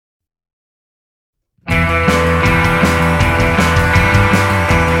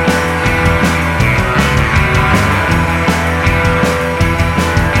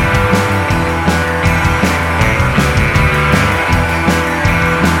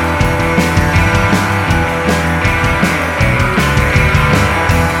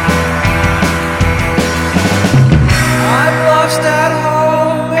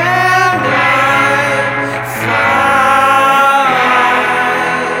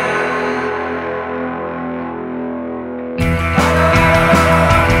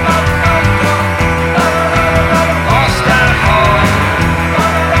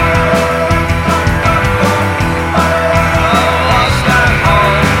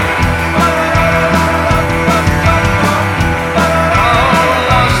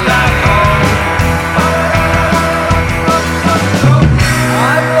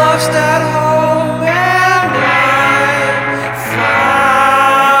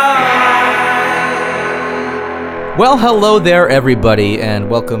Well, hello there, everybody, and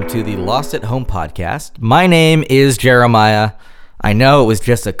welcome to the Lost at Home podcast. My name is Jeremiah. I know it was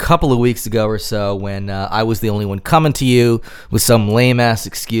just a couple of weeks ago or so when I was the only one coming to you with some lame-ass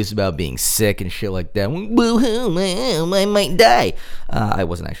excuse about being sick and shit like that. Boo-hoo, I might die. I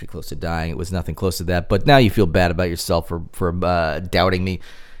wasn't actually close to dying. It was nothing close to that, but now you feel bad about yourself for doubting me.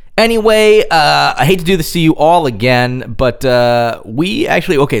 Anyway, I hate to do this to you all again, but so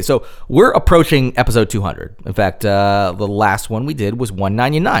we're approaching episode 200. In fact, the last one we did was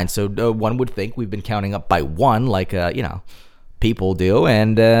 199, so one would think we've been counting up by one, like, people do,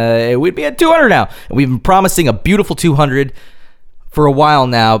 and we'd be at 200 now. And we've been promising a beautiful 200 for a while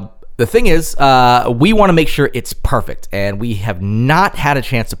now. The thing is, we want to make sure it's perfect, and we have not had a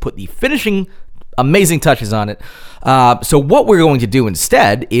chance to put the finishing amazing touches on it. So what we're going to do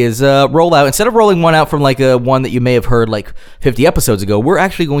instead is roll out, instead of rolling one out from like a one that you may have heard like 50 episodes ago, we're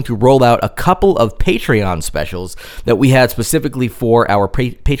actually going to roll out a couple of Patreon specials that we had specifically for our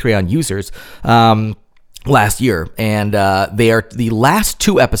Patreon users last year. And they are the last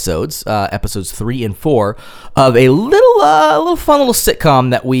two episodes, episodes 3 and 4, of a little fun little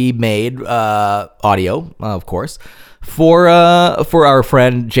sitcom that we made, audio, of course, for our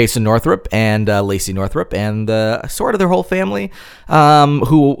friend Jason Northrup and Lacey Northrup and sort of their whole family,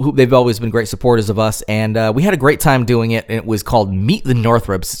 who they've always been great supporters of us, and we had a great time doing it. And it was called Meet the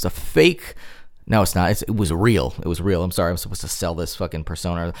Northrups. It's a fake. No, it's not. It was real. It was real. I'm sorry. I'm supposed to sell this fucking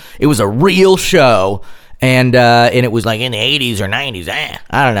persona. It was a real show. And it was like in the 80s or 90s.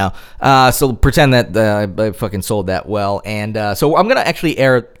 I don't know. So pretend that I fucking sold that well. And so I'm going to actually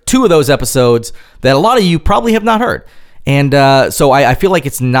air 2 of those episodes that a lot of you probably have not heard. And so I feel like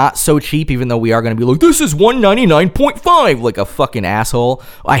it's not so cheap, even though we are going to be like, this is $199.5, like a fucking asshole.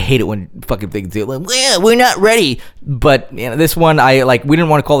 I hate it when fucking things do like, well, we're not ready. But this one, we didn't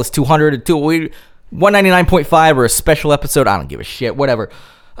want to call this 200 or 199.5 or a special episode. I don't give a shit. Whatever.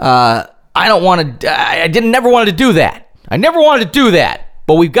 I never wanted to do that. I never wanted to do that.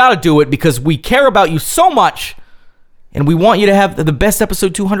 But we've got to do it because we care about you so much, and we want you to have the best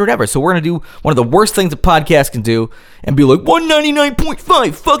episode 200 ever. So we're going to do one of the worst things a podcast can do and be like,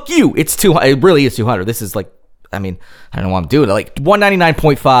 199.5, fuck you. It's 200. It really is 200. This is like, I don't know what I'm doing. Like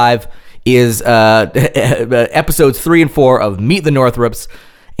 199.5 is episodes 3 and 4 of Meet the Northrups.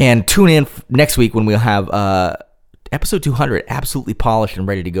 And tune in next week when we'll have episode 200 absolutely polished and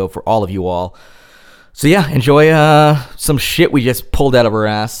ready to go for all of you all. So yeah, enjoy some shit we just pulled out of our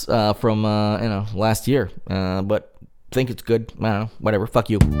ass from last year. But think it's good. I don't know. Whatever. Fuck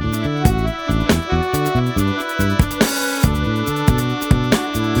you.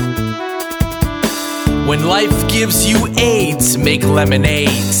 When life gives you AIDS, make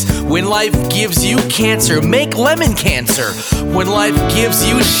lemonades. When life gives you cancer, make lemon cancer. When life gives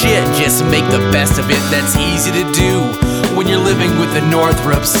you shit, just make the best of it. That's easy to do when you're living with the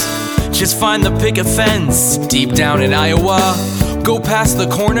Northrups. Just find the picket fence deep down in Iowa. Go past the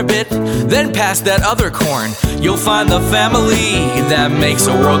corn a bit, then past that other corn. You'll find the family that makes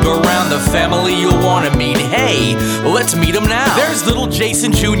the world go round. The family you'll want to meet. Hey, let's meet them now. There's little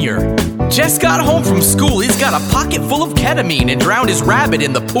Jason Jr. Just got home from school. He's got a pocket full of ketamine and drowned his rabbit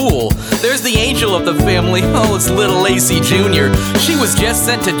in the pool. There's the angel of the family. Oh, it's little Lacey Jr. She was just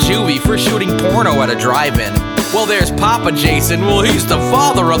sent to juvie for shooting porno at a drive-in. Well, there's Papa Jason. Well, he's the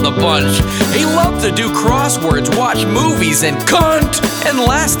father of the bunch. He loves to do crosswords, watch movies, and cunt. And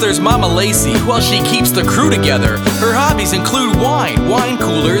last, there's Mama Lacey. Well, she keeps the crew together. Her hobbies include wine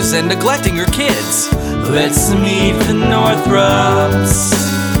coolers, and neglecting her kids. Let's meet the Northrups.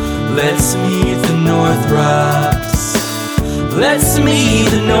 Let's meet the Northrups. Let's meet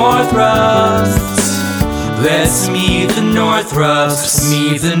the Northrups. Let's meet the Northrups.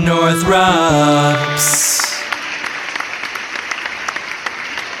 Meet the Northrups.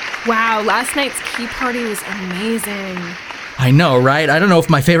 Wow, last night's key party was amazing. I know, right? I don't know if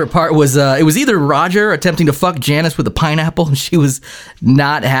my favorite part was, it was either Roger attempting to fuck Janice with a pineapple, and she was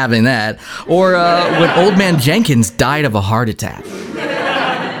not having that, or when Old Man Jenkins died of a heart attack.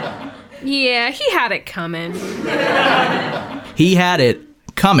 Yeah, he had it coming. He had it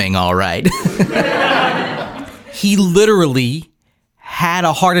coming, all right. He literally had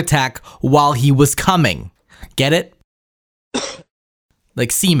a heart attack while he was coming. Get it?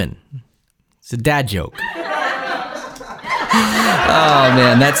 Like semen. It's a dad joke. Oh,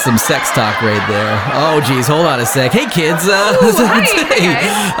 man, that's some sex talk right there. Oh, geez, hold on a sec. Hey, kids. Hi.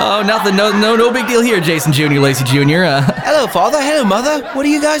 Oh, nothing. No big deal here, Jason Jr., Lacey Jr. Hello, Father. Hello, Mother. What are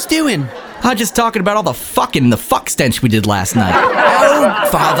you guys doing? I'm just talking about all the fucking the fuck stench we did last night. Oh,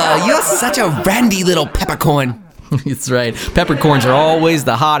 Father, you're such a randy little peppercorn. That's right. Peppercorns are always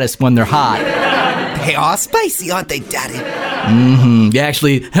the hottest when they're hot. They are spicy, aren't they, Daddy? Yeah,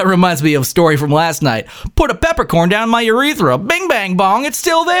 actually, that reminds me of a story from last night. Put a peppercorn down my urethra. Bing, bang, bong, it's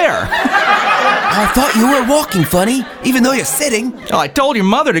still there. I thought you were walking funny, even though you're sitting. Oh, I told your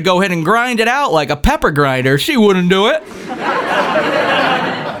mother to go ahead and grind it out like a pepper grinder. She wouldn't do it.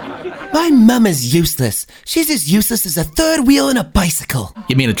 My mum is useless. She's as useless as a third wheel in a bicycle.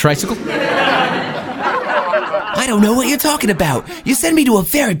 You mean a tricycle? I don't know what you're talking about. You send me to a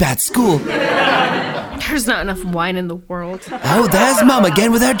very bad school. There's not enough wine in the world. Oh, there's Mum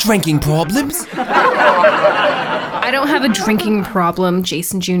again with her drinking problems. I don't have a drinking problem,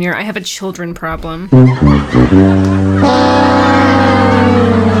 Jason Jr. I have a children problem.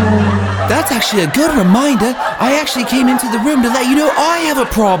 That's actually a good reminder. I actually came into the room to let you know I have a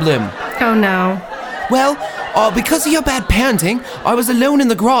problem. Oh no. Well, because of your bad parenting, I was alone in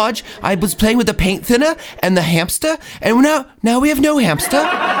the garage. I was playing with the paint thinner and the hamster, and now we have no hamster.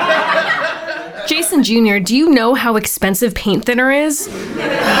 Jason Jr., do you know how expensive paint thinner is?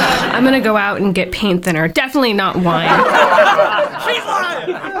 I'm gonna go out and get paint thinner. Definitely not wine. She's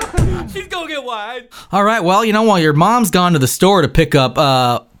lying. She's gonna get wine. All right, well, while your mom's gone to the store to pick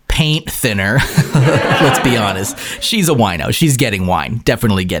up paint thinner, let's be honest, she's a wino. She's getting wine.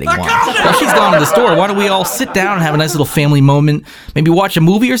 Definitely getting wine. While she's gone to the store, why don't we all sit down and have a nice little family moment? Maybe watch a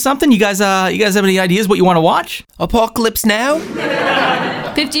movie or something? You guys have any ideas what you want to watch? Apocalypse Now?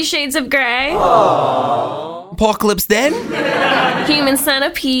 50 Shades of Grey. Apocalypse Then? Human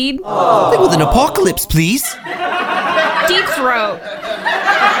Centipede. Think with an apocalypse, please. Deep Throat.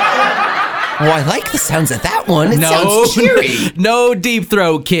 Oh, I like the sounds of that one. It sounds cheery. No Deep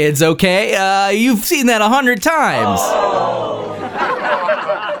Throat, kids, okay? You've seen that 100 times.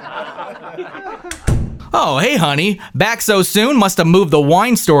 Oh, hey, honey. Back so soon? Must have moved the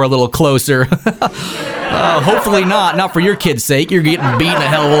wine store a little closer. Hopefully not. Not for your kid's sake. You're getting beaten a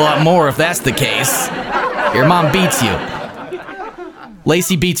hell of a lot more if that's the case. Your mom beats you.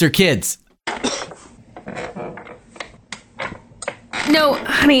 Lacey beats her kids. No,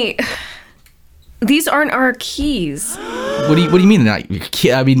 honey. These aren't our keys. What do you mean?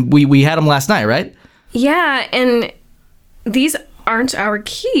 I mean, we had them last night, right? Yeah, and these aren't our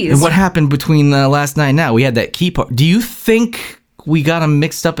keys. And what happened between last night and now? We had that key party. Do you think we got them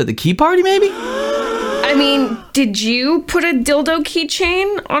mixed up at the key party, maybe? I mean, did you put a dildo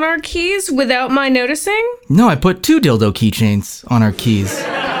keychain on our keys without my noticing? No, I put 2 dildo keychains on our keys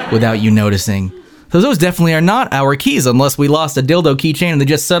without you noticing. So those definitely are not our keys unless we lost a dildo keychain and they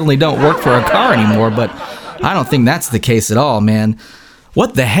just suddenly don't work for our car anymore. But I don't think that's the case at all, man.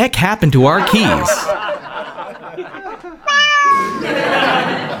 What the heck happened to our keys?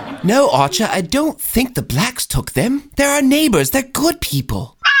 No, Archer, I don't think the blacks took them. They're our neighbors. They're good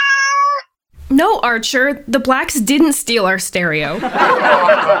people. No, Archer. The blacks didn't steal our stereo.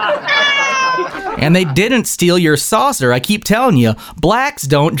 And they didn't steal your saucer. I keep telling you, blacks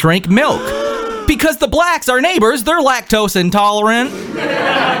don't drink milk. Because the blacks, our neighbors, they're lactose intolerant.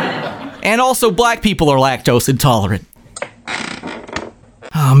 And also black people are lactose intolerant.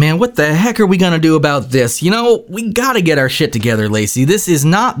 Oh man, what the heck are we gonna do about this? We gotta get our shit together, Lacey. This is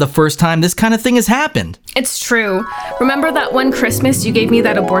not the first time this kind of thing has happened. It's true. Remember that one Christmas you gave me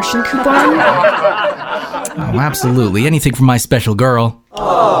that abortion coupon? Oh, absolutely. Anything for my special girl.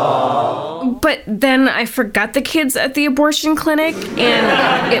 But then I forgot the kids at the abortion clinic,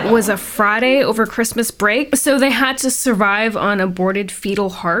 and it was a Friday over Christmas break, so they had to survive on aborted fetal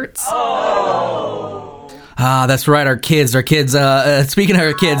hearts. That's right, our kids. Speaking of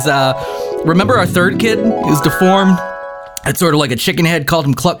our kids, remember our third kid? He was deformed. It's sort of like a chicken head, called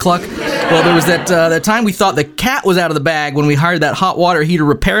him Cluck Cluck. Well, there was that time we thought the cat was out of the bag when we hired that hot water heater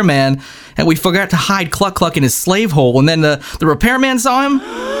repairman, and we forgot to hide Cluck Cluck in his slave hole, and then the repairman saw him.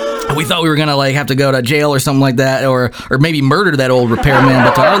 We thought we were gonna have to go to jail or something like that, or maybe murder that old repairman.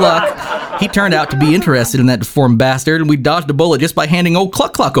 But to our luck, he turned out to be interested in that deformed bastard, and we dodged a bullet just by handing old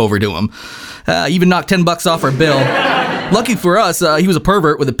Cluck Cluck over to him. Even knocked $10 off our bill. Lucky for us, he was a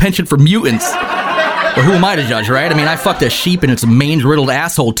pervert with a penchant for mutants. But who am I to judge, right? I mean, I fucked a sheep in its mange-riddled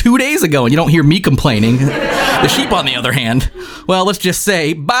asshole 2 days ago, and you don't hear me complaining. The sheep, on the other hand, well, let's just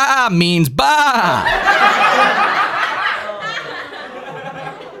say, bah means bah.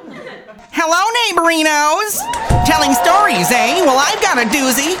 Hello, neighborinos! Telling stories, eh? Well, I've got a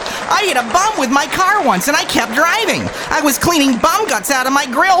doozy. I hit a bum with my car once and I kept driving. I was cleaning bum guts out of my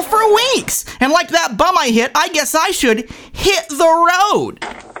grill for weeks. And like that bum I hit, I guess I should hit the road.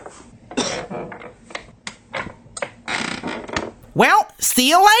 Well, see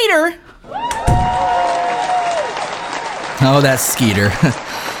you later. Oh, that's Skeeter.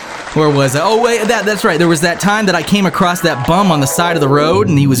 Where was I? Oh, wait, that's right. There was that time that I came across that bum on the side of the road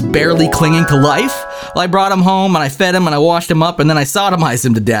and he was barely clinging to life. Well, I brought him home and I fed him and I washed him up and then I sodomized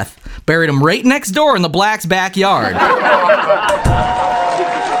him to death. Buried him right next door in the Blacks' backyard.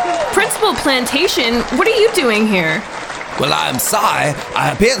 Principal Plantation, what are you doing here? Well, I'm sorry.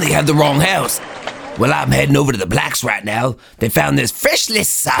 I apparently had the wrong house. Well, I'm heading over to the Blacks right now. They found this freshly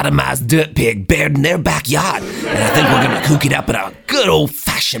sodomized dirt pig buried in their backyard, and I think we're gonna cook it up in a good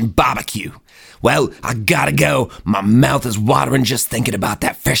old-fashioned barbecue. Well, I gotta go. My mouth is watering just thinking about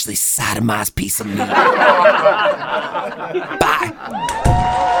that freshly sodomized piece of meat. Bye.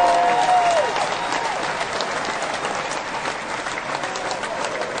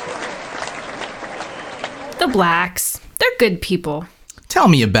 The Blacks. They're good people. Tell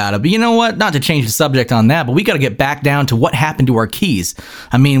me about it. But you know what? Not to change the subject on that, but we got to get back down to what happened to our keys.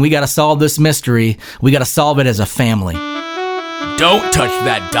 I mean, we got to solve this mystery. We got to solve it as a family. Don't touch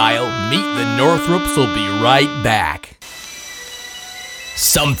that dial. Meet the Northrops will be right back.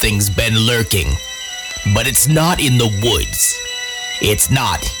 Something's been lurking, but it's not in the woods. It's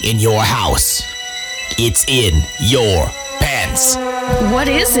not in your house. It's in your pants. What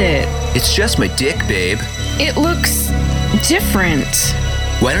is it? It's just my dick, babe. It looks different.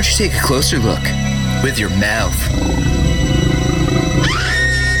 Why don't you take a closer look with your mouth?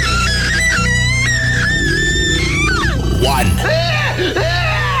 One.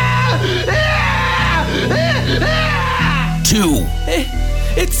 2.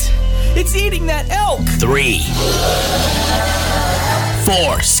 It's eating that elk. 3.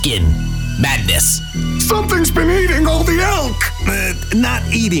 Foreskin madness. Something's been eating all the elk! Not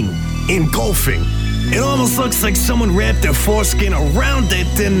eating, engulfing. It almost looks like someone wrapped their foreskin around it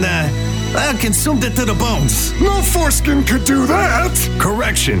and, consumed it to the bones. No foreskin could do that!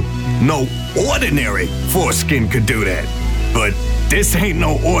 Correction, no ordinary foreskin could do that. But this ain't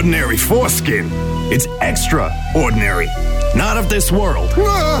no ordinary foreskin. It's extraordinary. Not of this world.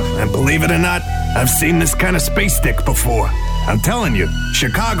 And believe it or not, I've seen this kind of space dick before. I'm telling you,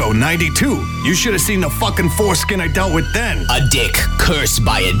 Chicago, 92. You should have seen the fucking foreskin I dealt with then. A dick cursed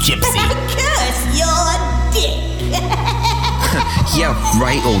by a gypsy. Curse your dick. Yeah,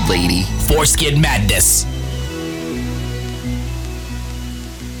 right, old lady. Foreskin madness.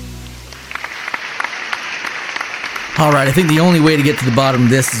 All right, I think the only way to get to the bottom of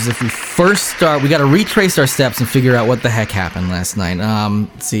this is if we first start, we got to retrace our steps and figure out what the heck happened last night.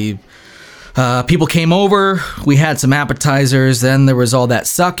 Let's see. People came over, we had some appetizers, then there was all that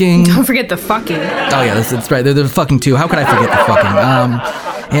sucking. Don't forget the fucking. Oh yeah, that's right, they're the fucking too. How could I forget the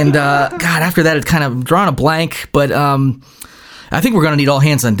fucking? God, after that, it's kind of drawn a blank, but I think we're going to need all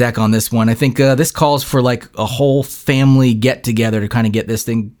hands on deck on this one. I think this calls for like a whole family get together to kind of get this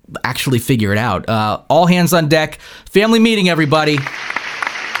thing actually figured out. All hands on deck, family meeting, everybody.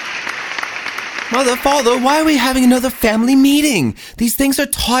 Mother, Father, why are we having another family meeting? These things are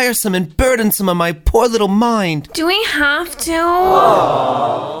tiresome and burdensome on my poor little mind. Do we have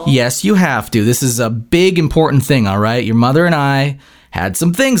to? Yes, you have to. This is a big, important thing, all right? Your mother and I had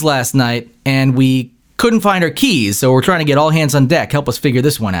some things last night, and we couldn't find our keys, so we're trying to get all hands on deck. Help us figure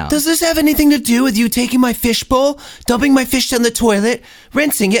this one out. Does this have anything to do with you taking my fish bowl, dumping my fish down the toilet,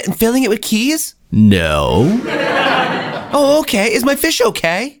 rinsing it, and filling it with keys? No. Oh, okay. Is my fish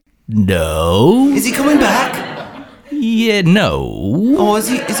okay? No. Is he coming back? Yeah, no. Oh, is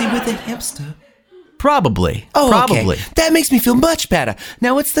he with the hamster? Probably. Oh, Probably. Okay. That makes me feel much better.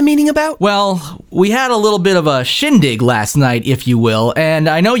 Now, what's the meeting about? Well, we had a little bit of a shindig last night, if you will, and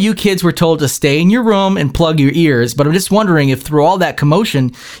I know you kids were told to stay in your room and plug your ears, but I'm just wondering if through all that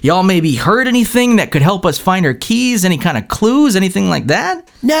commotion, y'all maybe heard anything that could help us find our keys, any kind of clues, anything like that?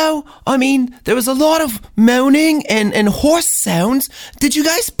 No, I mean, there was a lot of moaning and horse sounds. Did you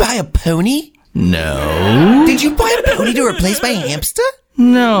guys buy a pony? No. Did you buy a pony to replace my hamster?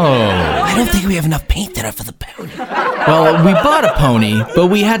 No. I don't think we have enough paint thinner for the pony. Well, we bought a pony, but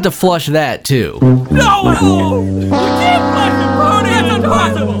we had to flush that too. No! You can't flush a pony! That's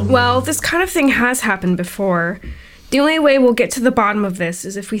impossible! Well, this kind of thing has happened before. The only way we'll get to the bottom of this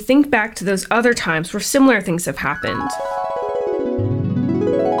is if we think back to those other times where similar things have happened.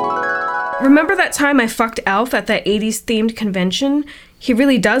 Remember that time I fucked Alf at that 80s themed convention? He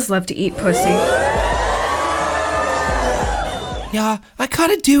really does love to eat pussy. Yeah, I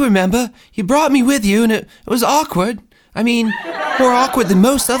kind of do remember. You brought me with you and it was awkward. I mean, more awkward than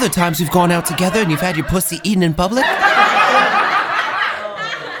most other times we've gone out together and you've had your pussy eaten in public.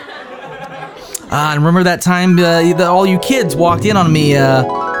 And remember that time all you kids walked in on me when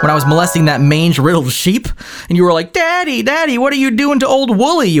I was molesting that mange-riddled sheep? And you were like, Daddy, what are you doing to old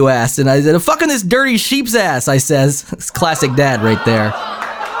Wooly, you asked. And I said, fucking this dirty sheep's ass, I says. It's classic dad right there.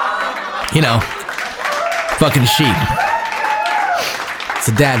 You know, fucking sheep. It's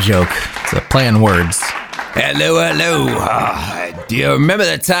a dad joke. It's a play on words. Hello. Do you remember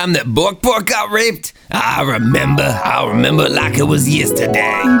the time that Bork got raped? I remember like it was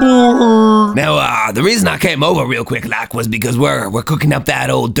yesterday. Now, the reason I came over real quick like was because we're cooking up that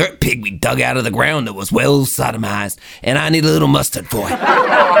old dirt pig we dug out of the ground that was well sodomized, and I need a little mustard for it.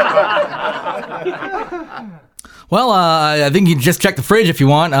 Well, I think you can just check the fridge if you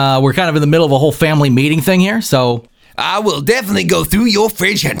want. We're kind of in the middle of a whole family meeting thing here, so... I will definitely go through your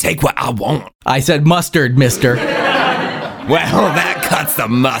fridge and take what I want. I said mustard, mister. Well, that cuts the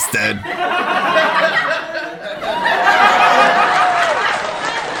mustard.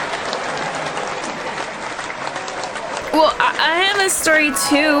 Well, I have a story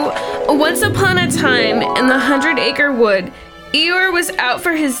too. Once upon a time, in the 100-acre wood, Eeyore was out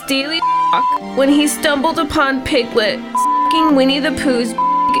for his daily walk when he stumbled upon Piglet s**ing Winnie the Pooh's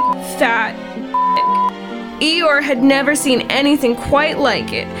big, fat dick. Eeyore had never seen anything quite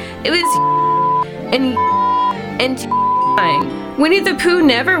like it. It was and time. Winnie the Pooh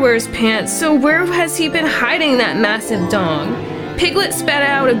never wears pants, so where has he been hiding that massive dong? Piglet spat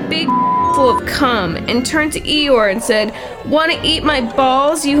out a big full of cum and turned to Eeyore and said, "Wanna eat my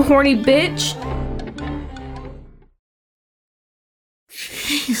balls, you horny bitch?"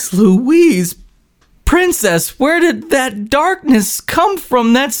 Jeez Louise. Princess, where did that darkness come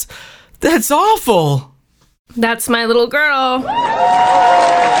from? That's awful. That's my little girl.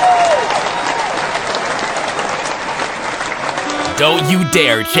 Don't you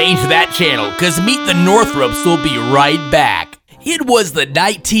dare change that channel, cause Meet the Northrops will be right back. It was the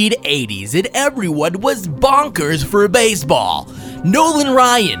 1980s and everyone was bonkers for baseball. Nolan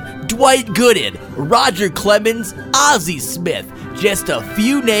Ryan, Dwight Gooden, Roger Clemens, Ozzie Smith, just a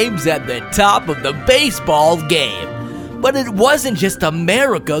few names at the top of the baseball game. But it wasn't just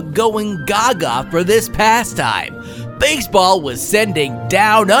America going gaga for this pastime. Baseball was sending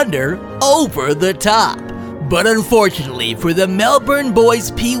Down Under over the top. But unfortunately for the Melbourne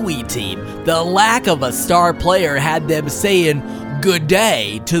Boys Pee Wee team, the lack of a star player had them saying good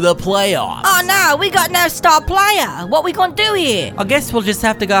day to the playoffs. Oh no, we got no star player. What we gonna do here? I guess we'll just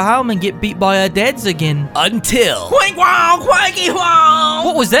have to go home and get beat by our dads again. Until... Quink wow, quacky wow.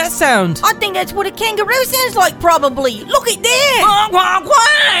 What was that sound? I think that's what a kangaroo sounds like, probably. Look at there. Quack, quack,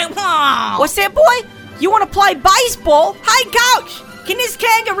 quack, quack. What's that, boy? You wanna play baseball? Hey, coach, can this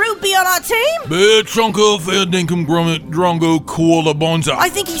kangaroo be on our team? Trunko fair dinkum grummet drongo koala bonza. I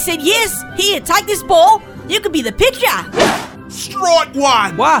think he said yes. Here, take this ball. You could be the pitcher. Strike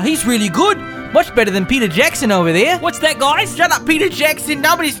one! Wow, he's really good. Much better than Peter Jackson over there. What's that, guys? Shut up, Peter Jackson.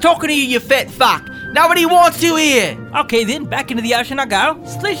 Nobody's talking to you, you fat fuck. Nobody wants you here. Okay, then, back into the ocean I go.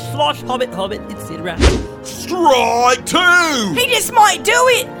 Slish, slosh, hobbit, etc. Strike two! He just might do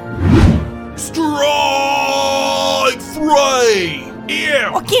it. Strike three!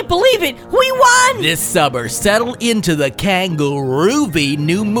 Yeah. I can't believe it. We won! This summer, settle into the Kangaroo-vy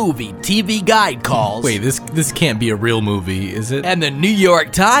new movie TV guide calls. Wait, this can't be a real movie, is it? And the New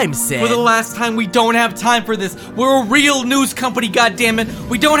York Times said... For the last time, we don't have time for this. We're a real news company, goddammit.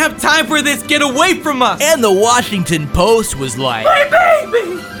 We don't have time for this. Get away from us. And the Washington Post was like... My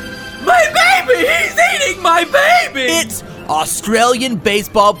baby! My baby! He's eating my baby! It's Australian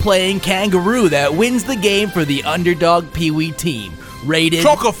baseball-playing kangaroo that wins the game for the underdog Pee Wee team. Rated...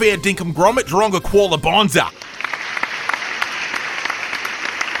 Choco fair dinkum grommet dronga koala bonza.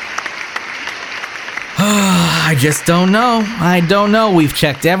 I just don't know. I don't know. We've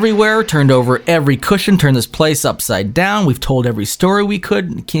checked everywhere, turned over every cushion, turned this place upside down. We've told every story we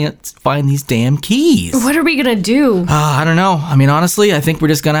could. Can't find these damn keys. What are we gonna do? I don't know. I mean, honestly, I think we're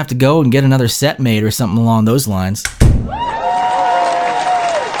just gonna have to go and get another set made or something along those lines.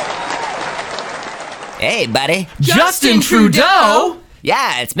 Hey, buddy. Justin Trudeau?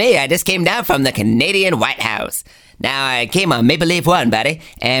 Yeah, it's me. I just came down from the Canadian White House. Now, I came on Maple Leaf One, buddy,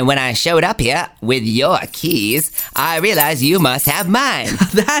 and when I showed up here with your keys, I realized you must have mine.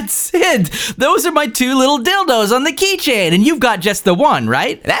 That's it. Those are my two little dildos on the keychain, and you've got just the one,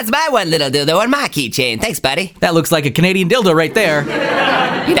 right? That's my one little dildo on my keychain. Thanks, buddy. That looks like a Canadian dildo right there.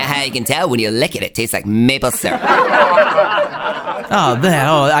 You know how you can tell when you lick it, it tastes like maple syrup.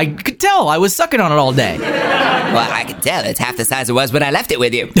 I could tell. I was sucking on it all day. Well, I can tell. It's half the size it was when I left it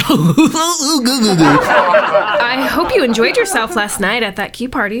with you. I hope you enjoyed yourself last night at that key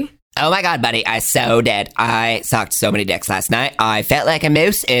party. Oh my god, buddy, I so did. I sucked so many dicks last night. I felt like a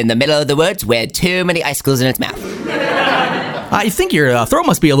moose in the middle of the woods with too many icicles in its mouth. I think your throat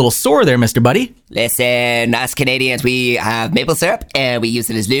must be a little sore there, Mr. Buddy. Listen, us Canadians, we have maple syrup and we use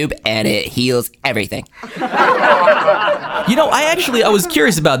it as lube and it heals everything. You know, I was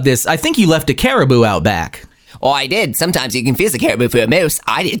curious about this. I think you left a caribou out back. Oh, I did. Sometimes you confuse a caribou for a moose.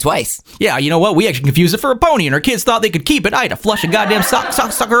 I did twice. Yeah, you know what? We actually confused it for a pony, and our kids thought they could keep it. I had to flush a goddamn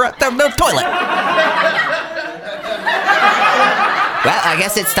sucker at the toilet. Well, I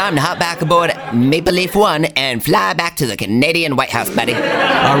guess it's time to hop back aboard Maple Leaf One and fly back to the Canadian White House, buddy.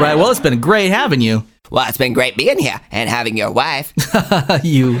 All right, well, it's been great having you. Well, it's been great being here and having your wife.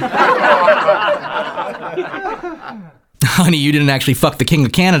 You. Honey, you didn't actually fuck the King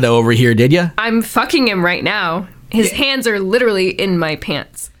of Canada over here, did you? I'm fucking him right now. His hands are literally in my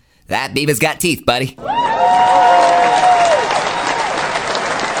pants. That beaver's got teeth, buddy.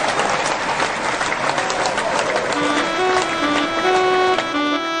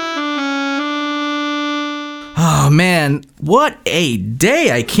 Oh, man, what a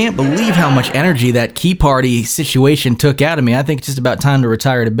day. I can't believe how much energy that key party situation took out of me. I think it's just about time to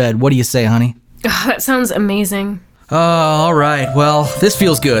retire to bed. What do you say, honey? Oh, that sounds amazing. Oh, all right. Well, this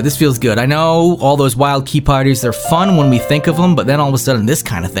feels good. This feels good. I know all those wild key parties, they're fun when we think of them, but then all of a sudden this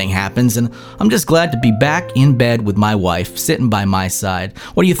kind of thing happens, and I'm just glad to be back in bed with my wife, sitting by my side.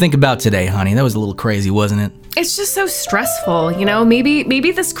 What do you think about today, honey? That was a little crazy, wasn't it? It's just so stressful, you know?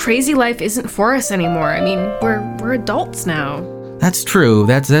 Maybe this crazy life isn't for us anymore. I mean, we're adults now. That's true.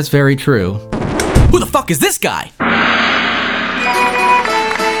 That's very true. Who the fuck is this guy?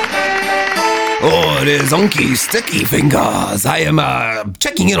 Oh, it is Unky Sticky Fingers. I am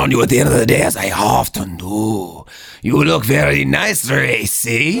checking in on you at the end of the day, as I often do. You look very nice,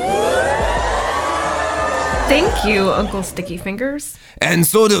 Racy. Thank you, Uncle Sticky Fingers. And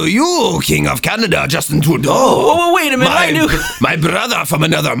so do you, King of Canada, Justin Trudeau. Oh, wait a minute, my brother from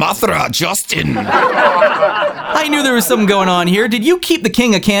another Mothra, Justin. I knew there was something going on here. Did you keep the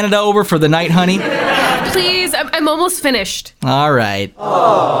King of Canada over for the night, honey? Please, I'm almost finished. All right.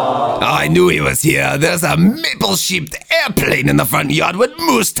 I knew he was here. There's a maple-shaped airplane in the front yard with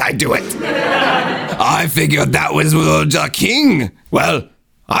moose tied to it. I figured that was the king. Well,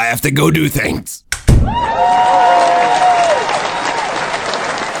 I have to go do things.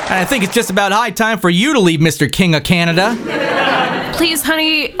 I think it's just about high time for you to leave, Mr. King of Canada. Please,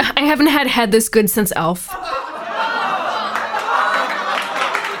 honey, I haven't had head this good since Elf.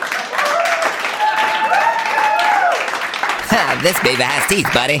 This baby has teeth,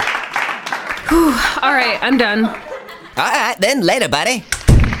 buddy. Whew, all right, I'm done. All right, then later, buddy.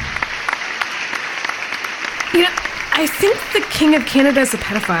 You know, I think the King of Canada is a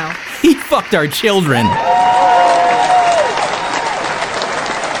pedophile. He fucked our children.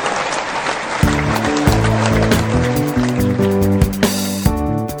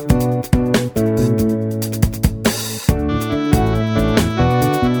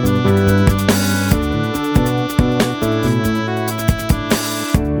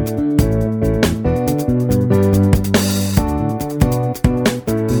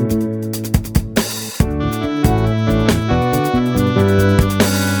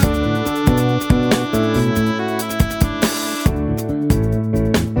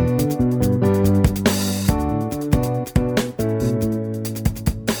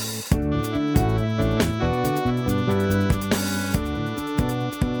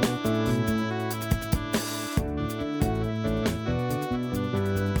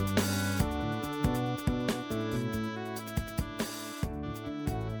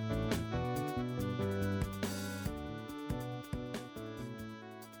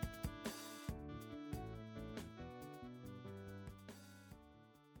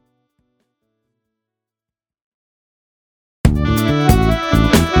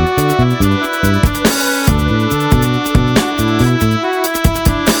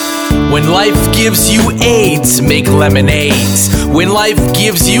 When life gives you AIDS, make lemonades. When life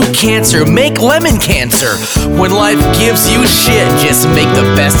gives you cancer, make lemon cancer. When life gives you shit, just make the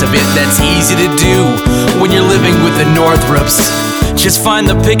best of it. That's easy to do when you're living with the Northrops. Just find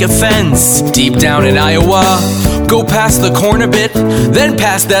the picket fence deep down in Iowa. Go past the corn a bit, then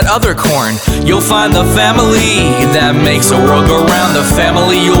past that other corn. You'll find the family that makes a world go round. The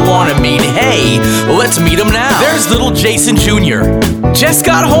family you'll want to meet. Hey, let's meet them now. There's little Jason Jr. Just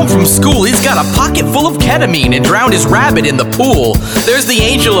got home from school. He's got a pocket full of ketamine and drowned his rabbit in the pool. There's the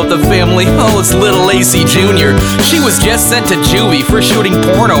angel of the family. Oh, it's little Lacey Jr. She was just sent to juvie for shooting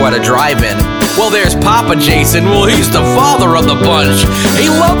porno at a drive-in. Well, there's Papa Jason, well, he's the father of the bunch. He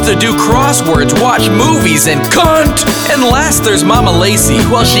loved to do crosswords, watch movies, and cunt. And last, there's Mama Lacey,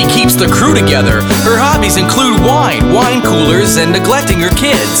 well, she keeps the crew together. Her hobbies include wine coolers, and neglecting her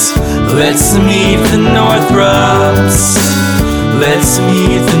kids. Let's meet the Northrups. Let's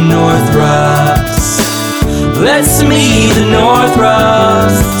meet the Northrups. Let's meet the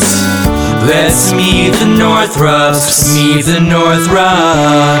Northrups. Let's meet the Northrups. Meet the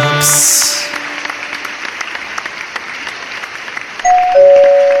Northrups.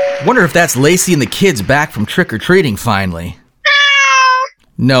 Wonder if that's Lacey and the kids back from trick-or-treating finally.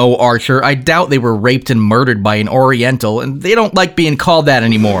 No, Archer, I doubt they were raped and murdered by an Oriental, and they don't like being called that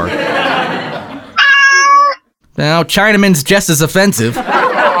anymore. Now, Chinaman's just as offensive.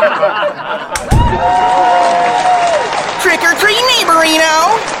 Trick-or-treat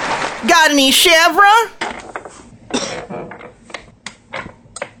neighborino! Got any chèvre?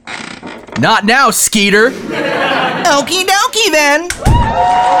 Not now, Skeeter! Okie dokie then!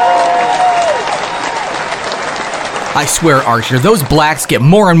 I swear, Archer, those blacks get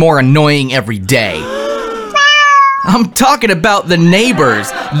more and more annoying every day. I'm talking about the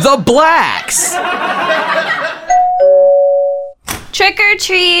neighbors, the blacks! Trick or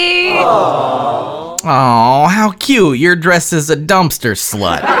treat! Aw, how cute. You're dressed as a dumpster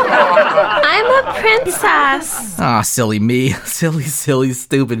slut. I'm a princess. Aw, silly me. Silly,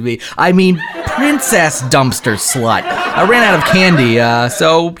 stupid me. I mean, princess dumpster slut. I ran out of candy,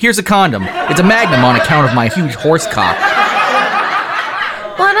 so here's a condom. It's a Magnum on account of my huge horse cock.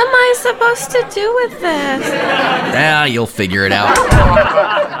 What am I supposed to do with this? You'll figure it out.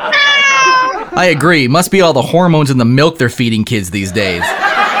 I agree. Must be all the hormones in the milk they're feeding kids these days.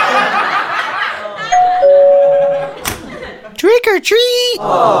 Trick or treat!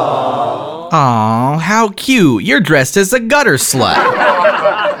 Aw, how cute. You're dressed as a gutter slut.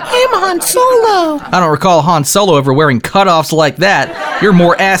 I'm Han Solo. I don't recall Han Solo ever wearing cutoffs like that. You're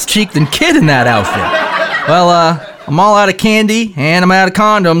more ass-cheek than kid in that outfit. Well, I'm all out of candy, and I'm out of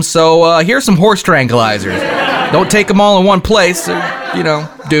condoms, so here's some horse tranquilizers. Don't take them all in one place, or,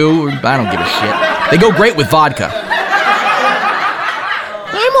 do, or I don't give a shit. They go great with vodka.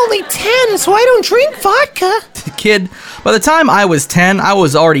 I'm only 10, so I don't drink vodka. Kid, by the time I was 10, I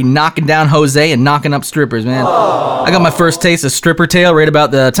was already knocking down Jose and knocking up strippers, man. I got my first taste of stripper tail right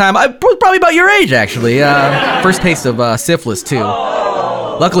about the time, I was probably about your age, actually. First taste of syphilis, too.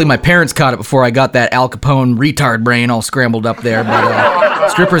 Luckily, my parents caught it before I got that Al Capone retard brain all scrambled up there, but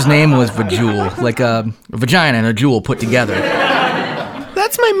stripper's name was Vajul, like a vagina and a jewel put together.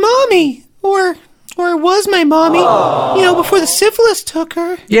 That's my mommy, or was my mommy, before the syphilis took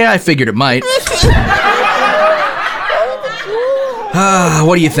her. Yeah, I figured it might.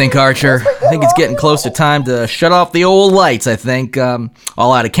 What do you think, Archer? I think it's getting close to time to shut off the old lights, I think.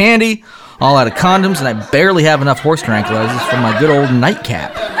 All out of candy, all out of condoms, and I barely have enough horse tranquilizers for my good old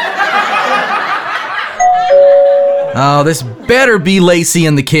nightcap. Oh, this better be Lacey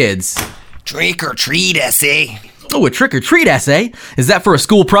and the kids. Trick or treat essay. Oh, a trick-or-treat essay? Is that for a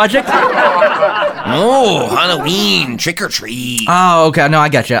school project? No, Halloween, trick or treat. Oh, okay, no, I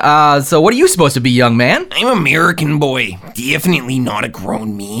gotcha. So what are you supposed to be, young man? I'm an American boy, definitely not a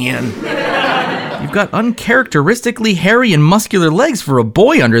grown man. You've got uncharacteristically hairy and muscular legs for a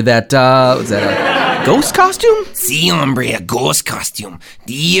boy under that, was that a ghost costume? Si, hombre, a ghost costume.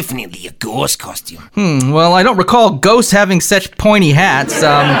 Definitely a ghost costume. Well, I don't recall ghosts having such pointy hats.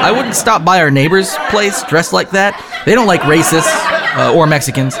 I wouldn't stop by our neighbor's place dressed like that. They don't like racists, or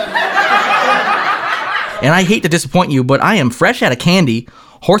Mexicans. And I hate to disappoint you, but I am fresh out of candy,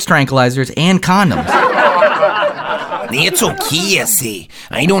 horse tranquilizers, and condoms. That's okay, I say.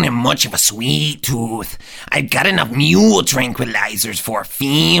 I don't have much of a sweet tooth. I've got enough mule tranquilizers for a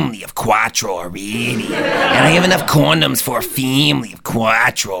family of quattro already. And I have enough condoms for a family of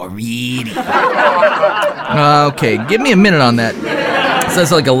quattro already. Okay, give me a minute on that.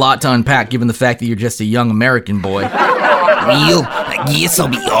 Sounds like a lot to unpack given the fact that you're just a young American boy. Well, I guess I'll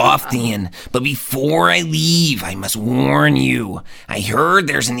be off then. But before I leave, I must warn you. I heard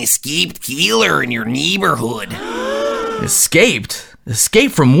there's an escaped killer in your neighborhood. Escaped?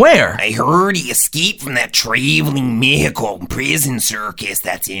 Escaped from where? I heard he escaped from that traveling Mexico prison circus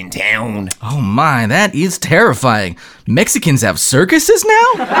that's in town. Oh my, that is terrifying. Mexicans have circuses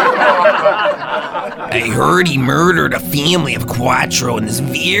now? I heard he murdered a family of quattro in this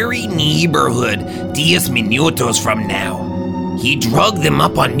very neighborhood 10 minutos from now. He drugged them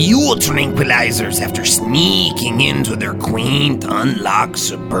up on mule tranquilizers after sneaking into their quaint, unlocked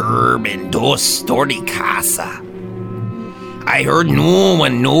suburban dos-story casa. I heard no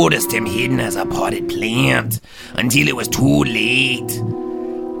one noticed him hidden as a potted plant until it was too late.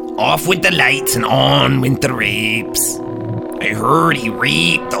 Off with the lights and on with the rapes. I heard he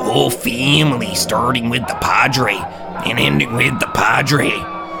raped the whole family, starting with the Padre and ending with the Padre.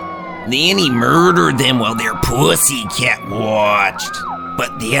 Then he murdered them while their pussycat watched.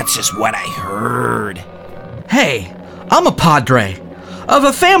 But that's just what I heard. Hey, I'm a Padre of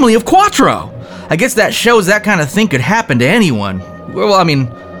a family of Quattro. I guess that shows that kind of thing could happen to anyone. Well, I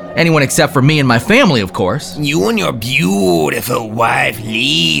mean, anyone except for me and my family, of course. You and your beautiful wife,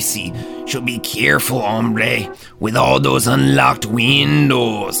 Lacey, should be careful, hombre, with all those unlocked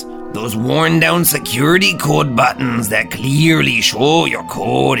windows. Those worn-down security code buttons that clearly show your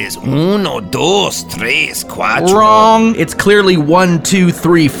code is 1, 2, 3, 4. Wrong. It's clearly 1, 2,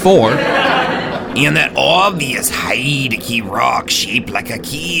 3, 4. And that obvious hide key rock shaped like a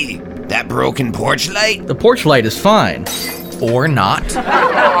key. That broken porch light. The porch light is fine. Or not.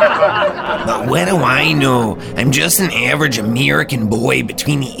 But what do I know? I'm just an average American boy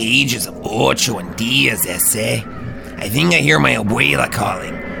between the ages of 8 and 10, they say. I think I hear my abuela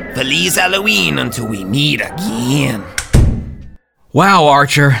calling. Feliz Halloween until we meet again. Wow,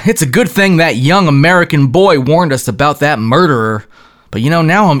 Archer, it's a good thing that young American boy warned us about that murderer. But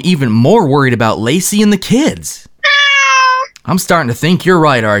now I'm even more worried about Lacey and the kids. I'm starting to think you're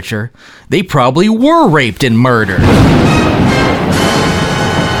right, Archer. They probably were raped and murdered.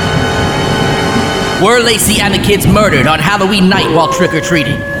 Were Lacey and the kids murdered on Halloween night while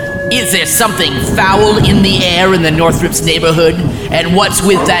trick-or-treating? Is there something foul in the air in the Northrop's neighborhood? And what's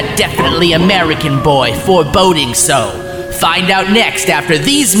with that definitely American boy foreboding so? Find out next after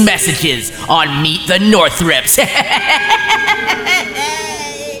these messages on Meet the Northrops.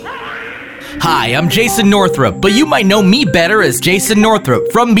 Hi, I'm Jason Northrop, but you might know me better as Jason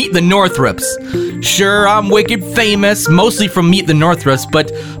Northrop from Meet the Northrops. Sure, I'm wicked famous, mostly from Meet the Northrops,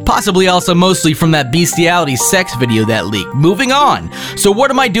 but possibly also mostly from that bestiality sex video that leaked. Moving on. So what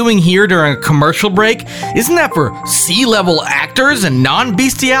am I doing here during a commercial break? Isn't that for C-level actors and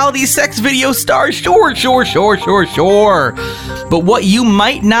non-bestiality sex video stars? Sure. But what you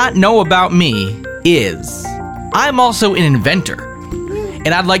might not know about me is I'm also an inventor.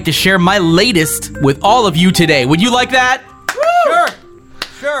 And I'd like to share my latest with all of you today. Would you like that?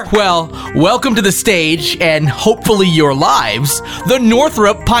 Sure. Well, welcome to the stage, and hopefully your lives, the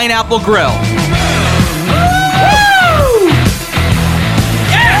Northrop Pineapple Grill. Woo!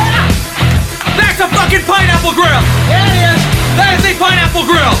 Yeah! That's a fucking pineapple grill! Yeah, it is! That is a pineapple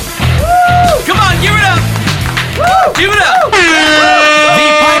grill! Woo! Come on, give it up! Woo! Give it up!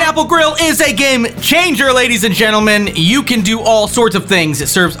 The Pineapple Grill is a game changer, ladies and gentlemen. You can do all sorts of things. It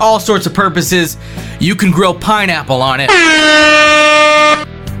serves all sorts of purposes. You can grill pineapple on it.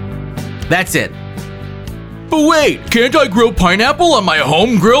 That's it. But wait, can't I grill pineapple on my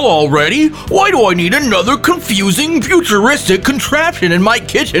home grill already? Why do I need another confusing, futuristic contraption in my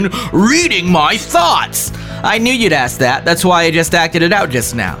kitchen reading my thoughts? I knew you'd ask that. That's why I just acted it out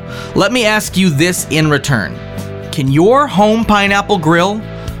just now. Let me ask you this in return. Can your home pineapple grill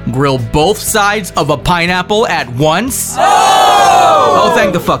both sides of a pineapple at once? Oh,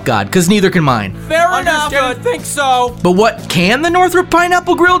 thank the fuck God, because neither can mine. Fair enough. I think so. But what can the Northrop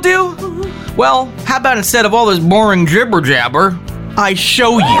Pineapple Grill do? Well, how about instead of all this boring jibber-jabber, I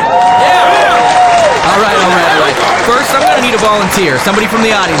show you? Yeah. All right. First, I'm gonna need a volunteer. Somebody from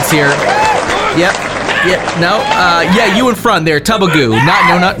the audience here. Yep. Yeah, you in front there, Tubagoo.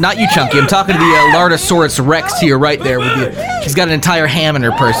 Not you, Chunky. I'm talking to the Lardosaurus Rex to your right there with you. She's got an entire ham in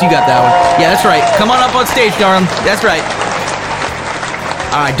her purse. You got that one. Yeah, that's right. Come on up on stage, darling. That's right.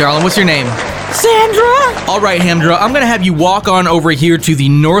 All right, darling, what's your name? Sandra. All right, Hamdra, I'm gonna have you walk on over here to the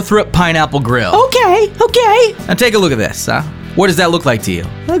Northrop Pineapple Grill. Okay. Now take a look at this, huh? What does that look like to you?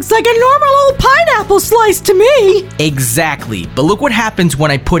 Looks like a normal old pineapple slice to me. Exactly. But look what happens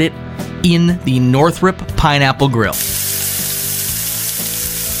when I put it in the Northrop Pineapple Grill.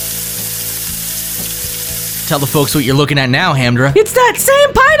 Tell the folks what you're looking at now, Hamdra. It's that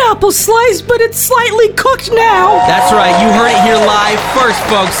same pineapple slice, but it's slightly cooked now. That's right, you heard it here live first,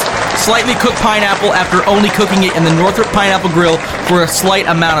 folks. Slightly cooked pineapple after only cooking it in the Northrop Pineapple Grill for a slight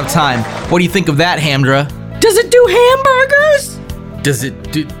amount of time. What do you think of that, Hamdra? Does it do hamburgers? Does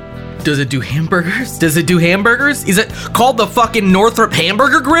it do hamburgers? Does it do hamburgers? Is it called the fucking Northrop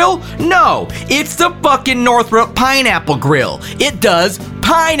Hamburger Grill? No, it's the fucking Northrop Pineapple Grill. It does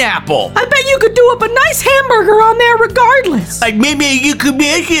pineapple. I bet you could do up a nice hamburger on there regardless. Like maybe you could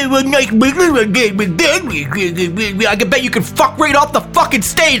make it a nice I can bet you could fuck right off the fucking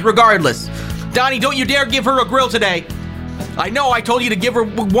stage regardless. Donnie, don't you dare give her a grill today. I know I told you to give her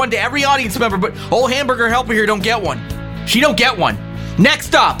one to every audience member, but old hamburger helper here don't get one. She don't get one.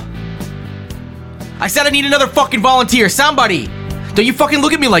 Next up. I said I need another fucking volunteer. Somebody. Don't you fucking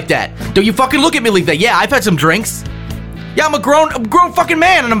look at me like that. Don't you fucking look at me like that. Yeah, I've had some drinks. Yeah, I'm a grown fucking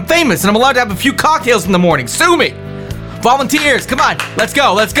man, and I'm famous, and I'm allowed to have a few cocktails in the morning. Sue me. Volunteers, come on. Let's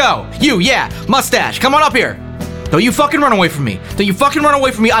go. You, yeah, mustache, come on up here. Don't you fucking run away from me. Don't you fucking run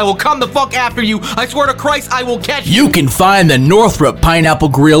away from me. I will come the fuck after you. I swear to Christ, I will catch you. You can find the Northrop Pineapple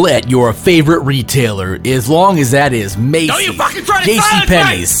Grill at your favorite retailer, as long as that is Macy's, Don't you fucking try to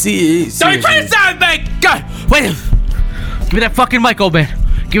silence me! Don't you try to silence me! God, wait. Give me that fucking mic, old man.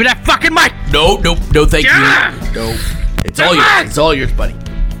 Give me that fucking mic. No, thank you. No, it's all yours. It's all yours, buddy.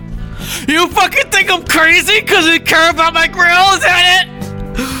 You fucking think I'm crazy because you care about my grill? Is that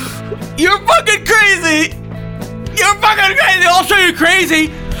it? You're fucking crazy. You're fucking crazy. I'll show you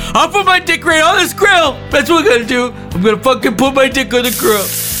crazy. I'll put my dick right on this grill. That's what I'm gonna do. I'm gonna fucking put my dick on the grill.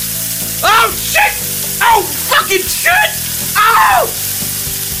 Oh shit! Oh fucking shit! Oh!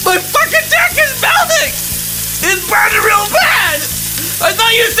 My fucking dick is melting! It's burning real bad! I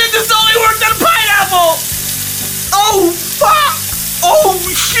thought you said this only worked on a pineapple! Oh fuck! Oh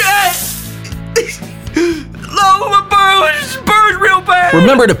shit! No, my burn is burned real bad!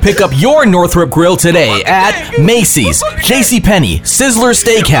 Remember to pick up your Northrop Grill today at Macy's, JCPenney, Sizzler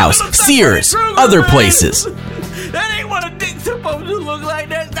Steakhouse, Sears, other places. That ain't what a dick's supposed to look like.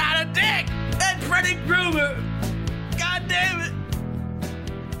 That's not a dick! That's Freddy Krueger! God damn it!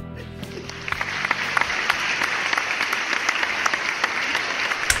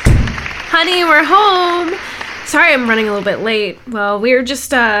 Honey, we're home. Sorry I'm running a little bit late. Well, we were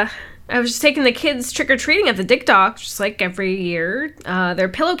just, I was just taking the kids trick-or-treating at the Dick Dock, just like every year. Their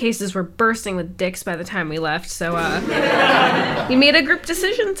pillowcases were bursting with dicks by the time we left, so, we made a group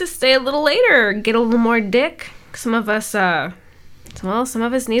decision to stay a little later, get a little more dick. Some of us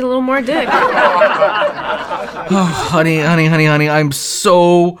need a little more dick. Oh, honey, I'm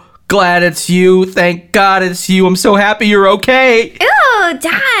so glad it's you. Thank God it's you. I'm so happy you're okay. Ew,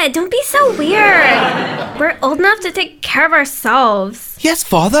 Dad, don't be so weird. We're old enough to take care of ourselves. Yes,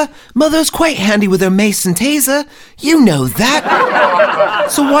 Father. Mother's quite handy with her mace and taser. You know that.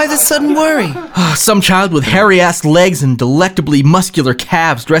 So why the sudden worry? Some child with hairy-ass legs and delectably muscular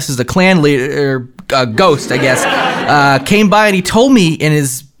calves dressed as a clan leader, ghost, I guess, came by and he told me in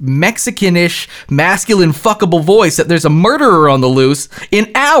his Mexican-ish, masculine, fuckable voice that there's a murderer on the loose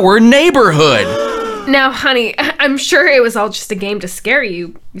in our neighborhood. Now, honey, I'm sure it was all just a game to scare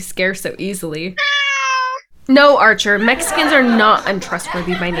you. You scare so easily. No, Archer, Mexicans are not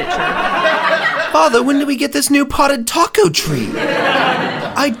untrustworthy by nature. Father, when do we get this new potted taco tree?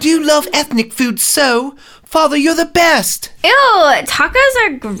 I do love ethnic food so. Father, you're the best. Ew, tacos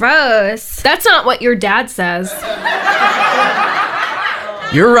are gross. That's not what your dad says.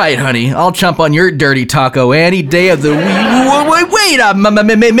 You're right, honey. I'll chomp on your dirty taco any day of the week. Wait a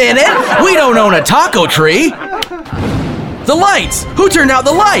minute. We don't own a taco tree. The lights. Who turned out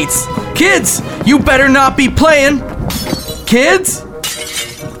the lights? Kids, you better not be playing. Kids?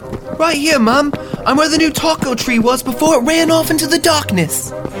 Right here, Mom. I'm where the new taco tree was before it ran off into the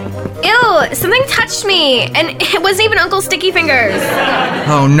darkness. Ew, something touched me, and it wasn't even Uncle Sticky Fingers.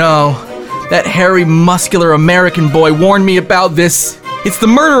 Oh no. That hairy, muscular American boy warned me about this. It's the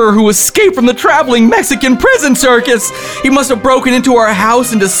murderer who escaped from the traveling Mexican prison circus. He must have broken into our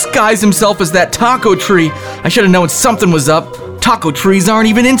house and disguised himself as that taco tree. I should have known something was up. Taco trees aren't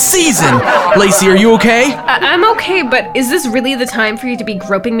even in season. Lacey, are you okay? I'm okay, but is this really the time for you to be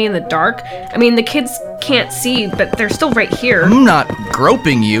groping me in the dark? I mean, the kids can't see, but they're still right here. I'm not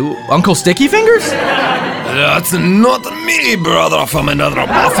groping you. Uncle Sticky Fingers? That's not me, brother from another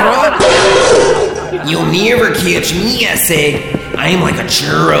mother. You'll never catch me, I say. I'm like a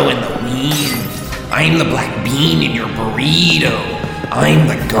churro in the wind. I'm the black bean in your burrito. I'm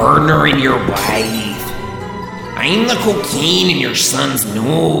the gardener in your wife. I'm the cocaine in your son's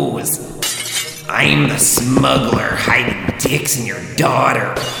nose. I'm the smuggler hiding dicks in your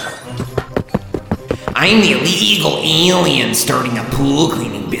daughter. I'm the illegal alien starting a pool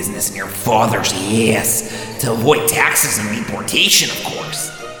cleaning business in your father's ass to avoid taxes and deportation, of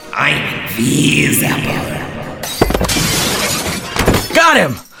course. I'm invisible. Got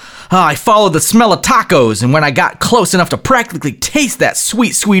him! I followed the smell of tacos, and when I got close enough to practically taste that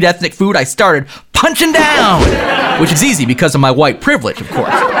sweet, sweet ethnic food, I started punching down! Which is easy because of my white privilege, of course.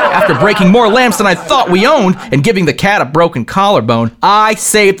 After breaking more lamps than I thought we owned and giving the cat a broken collarbone, I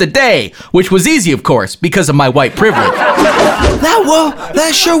saved the day, which was easy, of course, because of my white privilege.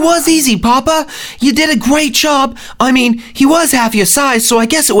 That sure was easy, Papa. You did a great job. I mean, he was half your size, so I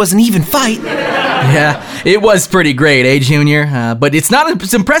guess it was an even fight. Yeah, it was pretty great, eh, Junior? But it's not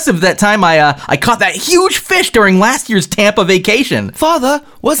as impressive of that time I caught that huge fish during last year's Tampa vacation. Father,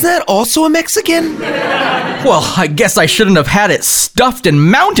 was that also a Mexican? Well, I guess I shouldn't have had it stuffed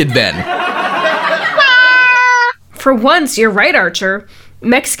and mounted then. For once, you're right, Archer.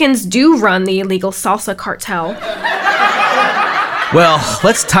 Mexicans do run the illegal salsa cartel. Well,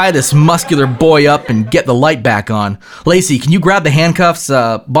 let's tie this muscular boy up and get the light back on. Lacey, can you grab the handcuffs,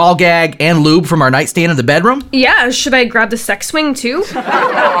 ball gag, and lube from our nightstand in the bedroom? Yeah, should I grab the sex swing too?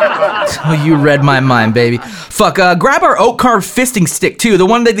 Oh, you read my mind, baby. Fuck, grab our oak carved fisting stick too, the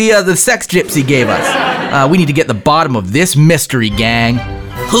one that the sex gypsy gave us. We need to get the bottom of this mystery, gang.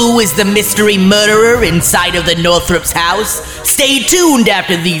 Who is the mystery murderer inside of the Northrop's house? Stay tuned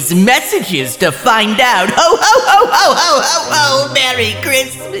after these messages to find out. Ho, ho, ho, ho, ho, ho, ho, Merry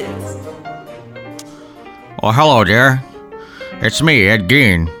Christmas. Well, hello there. It's me, Ed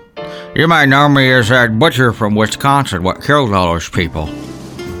Gein. You might know me as that butcher from Wisconsin what killed all those people.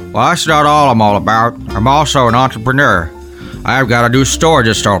 Well, that's not all I'm all about. I'm also an entrepreneur. I've got a new store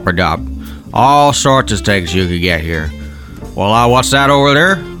just opened up. All sorts of things you can get here. Well, what's that over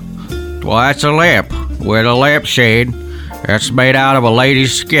there? Well, that's a lamp with a lampshade that's made out of a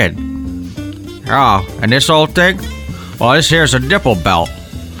lady's skin. Oh, and this old thing? Well, this here's a nipple belt.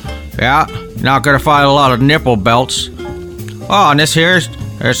 Yeah, not gonna find a lot of nipple belts. Oh, and this here's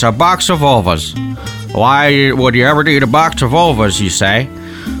it's a box of vulvas. Why would you ever need a box of vulvas, you say?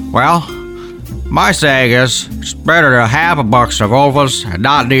 Well, my saying is, it's better to have a box of vulvas and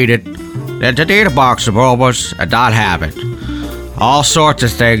not need it than to need a box of vulvas and not have it. All sorts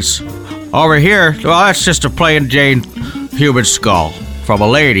of things. Over here, well, that's just a plain Jane human skull from a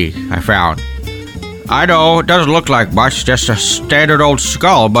lady I found. I know, it doesn't look like much, just a standard old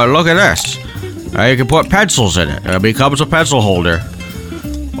skull, but look at this. You can put pencils in it, and it becomes a pencil holder.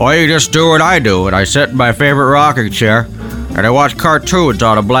 Or you just do what I do, and I sit in my favorite rocking chair, and I watch cartoons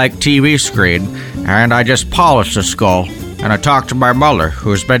on a blank TV screen, and I just polish the skull, and I talk to my mother,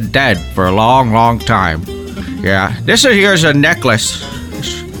 who's been dead for a long, long time. Yeah, this here's a necklace.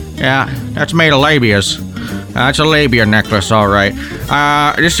 Yeah, that's made of labias. That's a labia necklace, all right.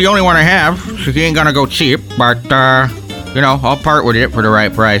 This is the only one I have, so you ain't gonna go cheap, but, I'll part with it for the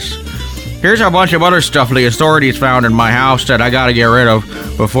right price. Here's a bunch of other stuff the authorities found in my house that I gotta get rid of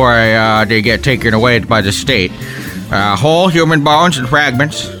before they get taken away by the state. Whole human bones and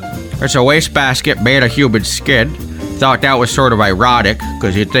fragments. There's a wastebasket made of human skin. Thought that was sort of ironic,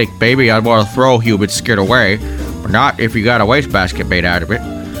 because you'd think maybe I'd want to throw human skin away, but not if you got a wastebasket made out of it.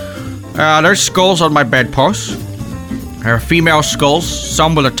 There's skulls on my bedpost. There are female skulls,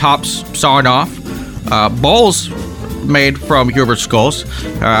 some with the tops sawn off. Bowls made from human skulls.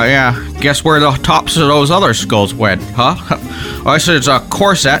 Guess where the tops of those other skulls went, huh? This is a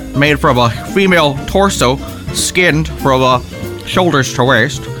corset made from a female torso, skinned from shoulders to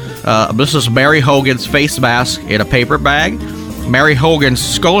waist. This is Mary Hogan's face mask in a paper bag, Mary Hogan's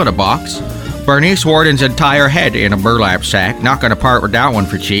skull in a box, Bernice Warden's entire head in a burlap sack, not gonna part with that one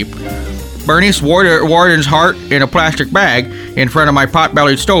for cheap, Bernice Warden's heart in a plastic bag in front of my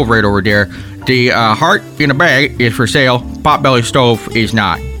pot-bellied stove right over there. The heart in a bag is for sale, pot-bellied stove is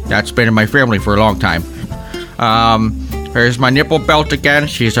not. That's been in my family for a long time. Here's my nipple belt again,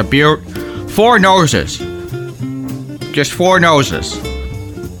 she's a beaut. 4 noses. Just 4 noses.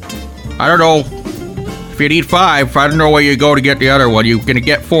 I don't know if you need 5. I don't know where you go to get the other one. You're gonna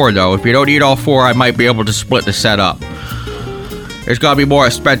get 4 though. If you don't need all 4, I might be able to split the set up. It's gonna be more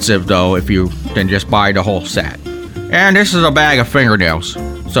expensive though than just buy the whole set. And this is a bag of fingernails.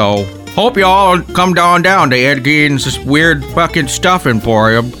 So hope you all come down to Ed Gein's this weird fucking stuff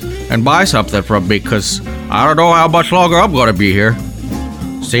emporium and buy something from me, because I don't know how much longer I'm gonna be here.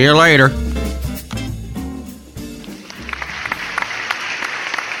 See you later.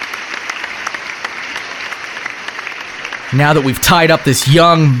 Now that we've tied up this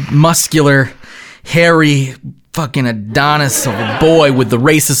young, muscular, hairy, fucking Adonis of a boy with the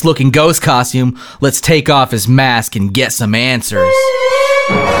racist-looking ghost costume, let's take off his mask and get some answers.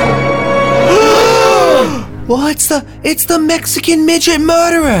 Well, it's the Mexican midget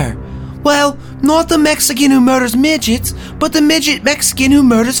murderer. Well, not the Mexican who murders midgets, but the midget Mexican who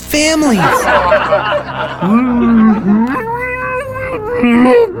murders families.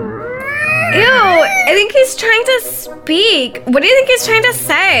 Ew, I think he's trying to speak. What do you think he's trying to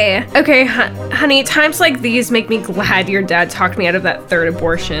say? Okay, honey, times like these make me glad your dad talked me out of that 3rd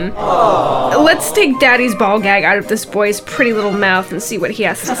abortion. Aww. Let's take Daddy's ball gag out of this boy's pretty little mouth and see what he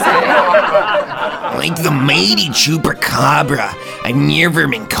has to say. Like the mighty chupacabra I've never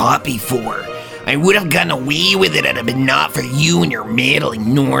been caught before. I would have gotten away with it had it been not for you and your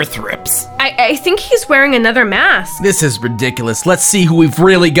meddling Northrops. I think he's wearing another mask. This is ridiculous. Let's see who we've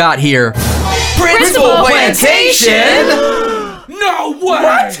really got here. Principal Plantation! No,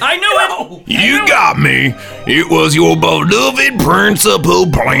 what? I knew it! You got me. It was your beloved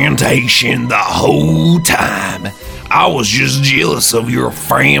Principal Plantation the whole time. I was just jealous of your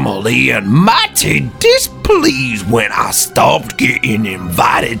family and mighty displeased when I stopped getting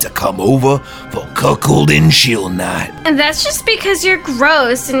invited to come over for cuckold and chill night. And that's just because you're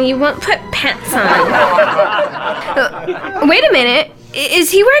gross and you won't put pants on. Wait a minute.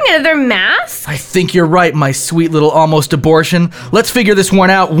 Is he wearing another mask? I think you're right, my sweet little almost abortion. Let's figure this one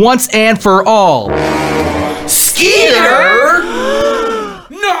out once and for all. Skeeter?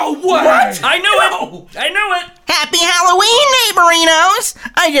 No, what? I knew it! I knew it! Happy Halloween, neighborinos!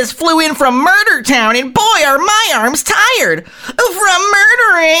 I just flew in from Murder Town, and boy, are my arms tired from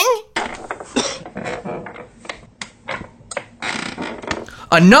murdering.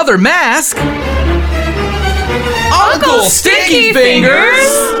 Another mask? Uncle Sticky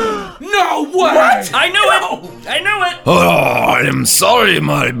Fingers? No, what? I knew it! I knew it! Oh, I'm sorry,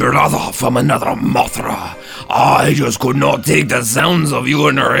 my brother from another Mothra. I just could not take the sounds of you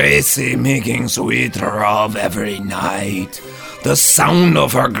and Racy making sweeter love every night. The sound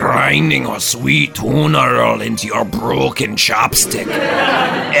of her grinding her sweet tuner into your broken chopstick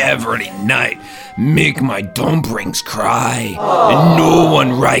every night make my dumplings cry, and no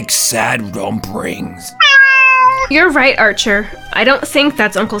one likes sad dumplings. You're right, Archer. I don't think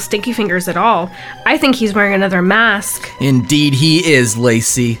that's Uncle Stinky Fingers at all. I think he's wearing another mask. Indeed he is,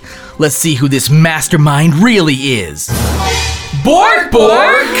 Lacey. Let's see who this mastermind really is. Bork!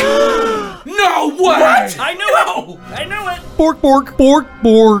 No, what? I knew it! I knew it! Bork.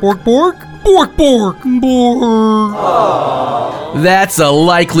 That's a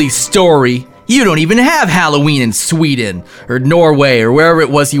likely story. You don't even have Halloween in Sweden, or Norway, or wherever it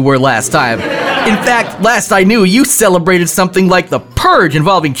was you were last time. In fact, last I knew, you celebrated something like the Purge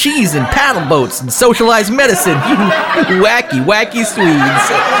involving cheese and paddle boats and socialized medicine. You wacky Swedes.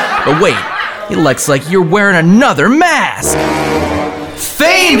 But wait, it looks like you're wearing another mask.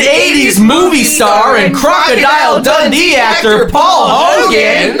 Famed 80s movie star and Crocodile Dundee actor Paul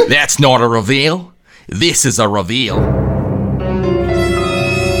Hogan! That's not a reveal. This is a reveal.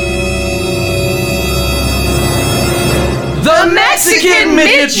 The Mexican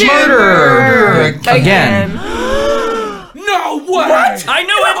Midget Murderer! Again. No, what? I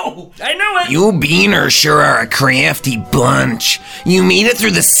knew it! You beaners sure are a crafty bunch. You made it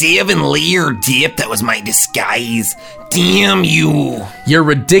through the 7-layer dip that was my disguise. Damn you. Your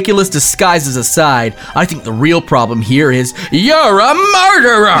ridiculous disguises aside, I think the real problem here is you're a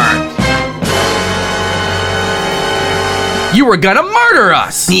murderer! You were gonna murder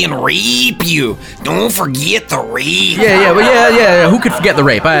us! And rape you. Don't forget the rape. Yeah. Who could forget the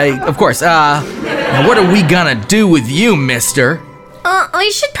rape? Of course. Now what are we gonna do with you, mister?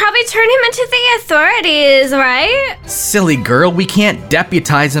 We should probably turn him into the authorities, right? Silly girl, we can't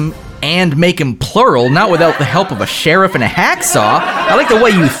deputize him and make him plural, not without the help of a sheriff and a hacksaw. I like the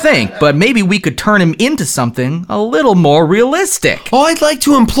way you think, but maybe we could turn him into something a little more realistic. Oh, I'd like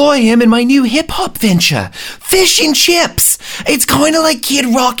to employ him in my new hip-hop venture, Fish and Chips. It's kind of like Kid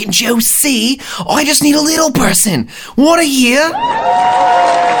Rock and Joe C. I just need a little person. Wanna hear?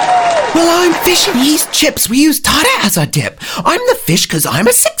 Well, I'm Fish and he's Chips. We use Tata as our dip. I'm the fish because I'm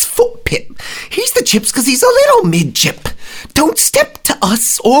a 6-foot pip. He's the chips because he's a little mid-chip. Don't step to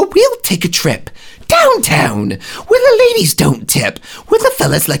us or we'll take a trip. Downtown, where the ladies don't tip. Where the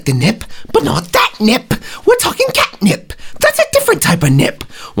fellas like to nip, but not that nip. We're talking catnip. That's a different type of nip.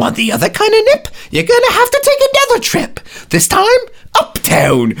 Want the other kind of nip? You're gonna have to take another trip. This time,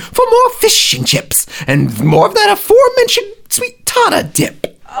 uptown, for more fish and chips. And more of that aforementioned sweet Tata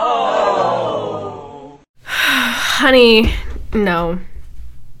dip. Oh. Honey, no.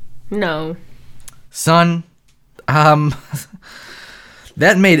 Son,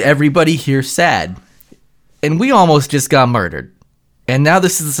 that made everybody here sad. And we almost just got murdered. And now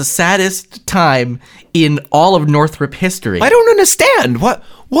this is the saddest time in all of Northrop history. I don't understand. What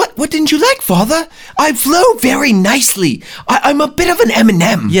didn't you like, Father? I flow very nicely. I'm a bit of an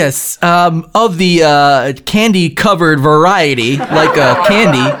M&M. Yes, of the candy-covered variety, like a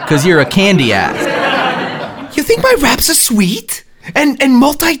candy, because you're a candy ass. You think my raps are sweet? And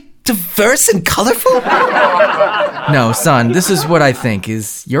multi-diverse and colorful? No, son, this is what I think,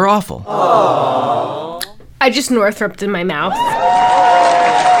 is you're awful. Aww. I just Northroped in my mouth.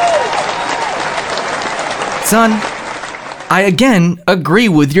 Son, I again agree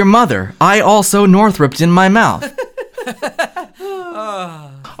with your mother. I also Northroped in my mouth.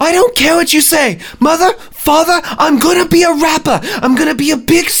 I don't care what you say. Mother, father, I'm gonna be a rapper. I'm gonna be a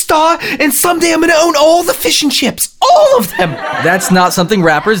big star, and someday I'm gonna own all the fish and chips. All of them. That's not something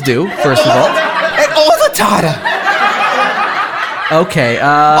rappers do, first of all. And all the tartar. Okay,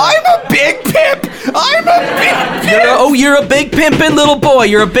 I'm a big pimp! I'm a big pimp! You're a big pimpin' little boy.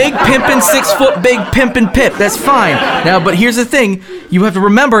 You're a big pimpin' 6 foot big pimpin' pip. That's fine. Now, but here's the thing. You have to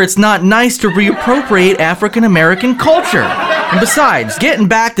remember it's not nice to reappropriate African American culture. And besides, getting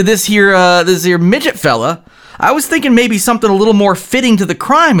back to this here midget fella, I was thinking maybe something a little more fitting to the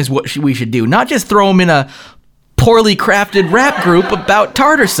crime is what we should do. Not just throw him in a poorly crafted rap group about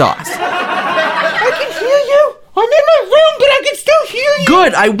tartar sauce. I can hear you. I'm in my room, but I can still hear you.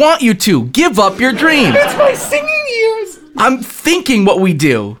 Good, I want you to. Give up your dream. It's my singing ears. I'm thinking what we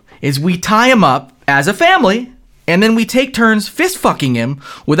do is we tie him up as a family, and then we take turns fist-fucking him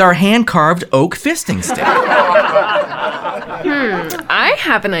with our hand-carved oak fisting stick. I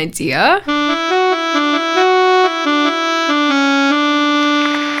have an idea.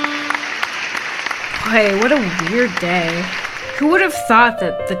 Boy, what a weird day. Who would have thought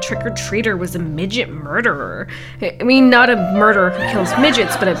that the trick-or-treater was a midget murderer? I mean, not a murderer who kills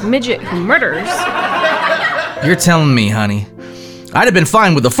midgets, but a midget who murders. You're telling me, honey. I'd have been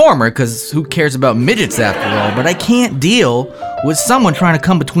fine with the former, because who cares about midgets after all, but I can't deal with someone trying to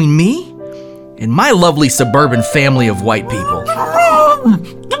come between me and my lovely suburban family of white people.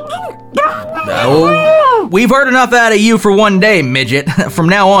 No, we've heard enough out of you for one day, midget. From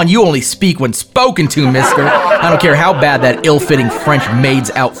now on, you only speak when spoken to, mister. I don't care how bad that ill-fitting French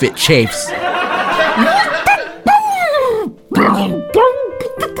maid's outfit chafes.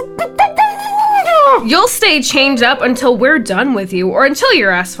 You'll stay chained up until we're done with you, or until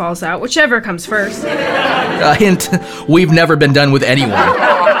your ass falls out, whichever comes first. A hint, we've never been done with anyone.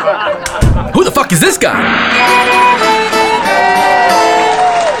 Who the fuck is this guy?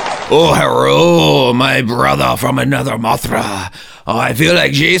 Oh, hello, my brother from another Mothra. Oh, I feel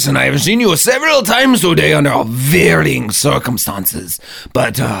like Jason, I have seen you several times today under varying circumstances.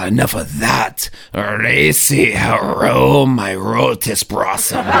 But enough of that. Racy, hello, my Rotis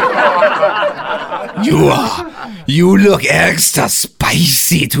Blossom. You look extra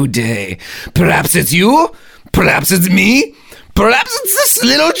spicy today. Perhaps it's you? Perhaps it's me? Perhaps it's this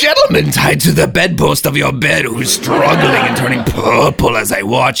little gentleman tied to the bedpost of your bed who's struggling and turning purple as I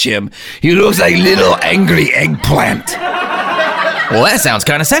watch him. He looks like little angry eggplant. Well, that sounds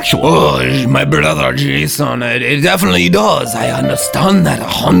kind of sexual. Oh, my brother Jason, it definitely does. I understand that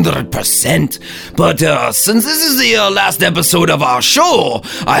 100%. But since this is the last episode of our show,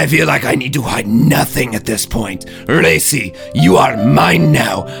 I feel like I need to hide nothing at this point. Lacey, you are mine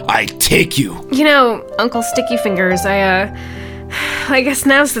now. I take you. You know, Uncle Sticky Fingers, I guess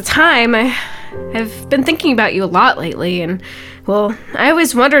now's the time. I've been thinking about you a lot lately, and, well, I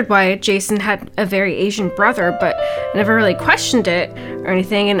always wondered why Jason had a very Asian brother, but I never really questioned it or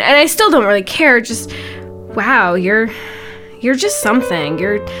anything, and I still don't really care. Just, wow, you're just something.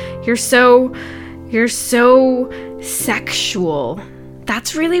 You're so sexual.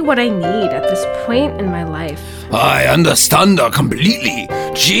 That's really what I need at this point in my life. I understand completely.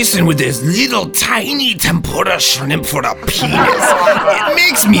 Jason with his little tiny tempura shrimp for a penis. It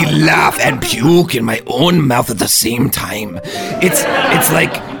makes me laugh and puke in my own mouth at the same time. It's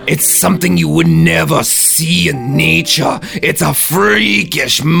like it's something you would never see in nature. It's a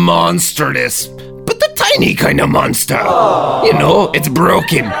freakish, monstrous, but the tiny kind of monster. You know, it's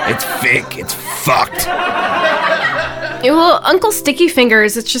broken, it's fake, it's fucked. Well, Uncle Sticky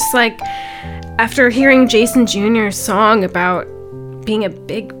Fingers, it's just like, after hearing Jason Jr.'s song about being a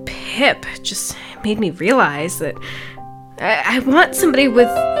big pip, just made me realize that I want somebody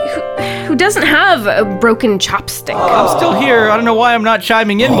who doesn't have a broken chopstick. I'm still here. I don't know why I'm not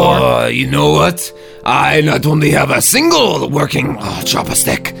chiming in more. You know what? I not only have a single working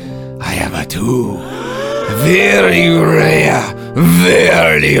chopstick, I have a two. Very rare.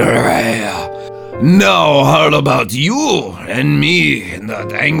 Very rare. Now, how about you and me and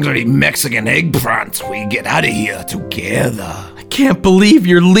that angry Mexican eggplant? We get out of here together. I can't believe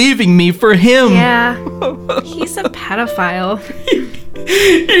you're leaving me for him. Yeah, he's a pedophile.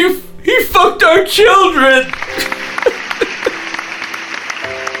 He fucked our children.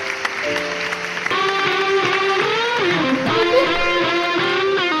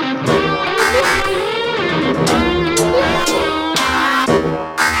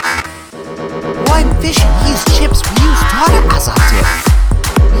 Fish and use chips, we use tartar as our dip.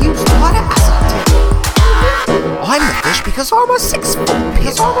 We use tartar as our dip. I'm the fish because I'm a 6 foot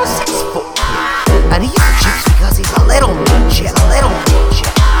pig. And he's the chips because he's a little midget,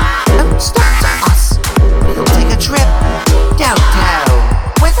 Don't stop to us, we'll take a trip downtown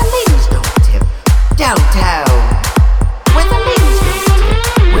with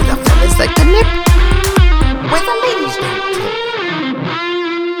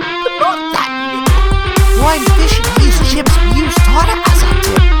chips we use tartar as our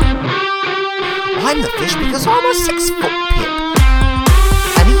dip. I'm the fish because I'm a 6-foot pip.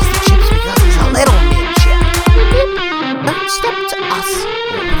 And he's the chips because he's a little midget. Don't step to us,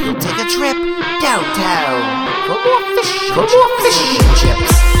 or we'll take a trip downtown for more fish and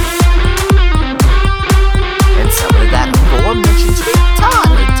chips. And some of that aforementioned sweet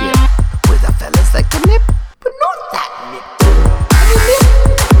tartar dip, where the fellas like to nip, but not that nip. Nip.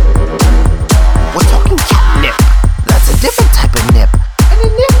 We're talking catnip. That's a different type of nip. And a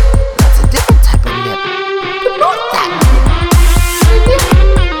nip. That's a different type of nip. But not that nip. And a nip.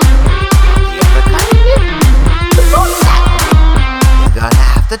 The other kind of nip. But not that nip. You're gonna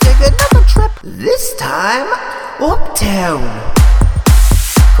have to take another trip. This time, uptown.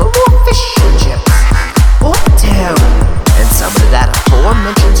 For more fish and chips. Uptown. And some of that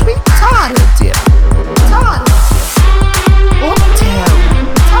aforementioned sweet tartar dip. Tartar dip. Uptown.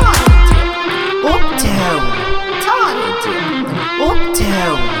 Tartar dip. Uptown. Tartar dip.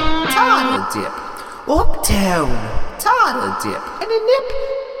 Uptown. Tartar dip. Uptown. Tartar dip. And a nip.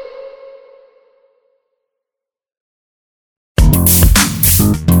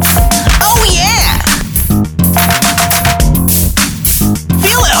 Oh yeah!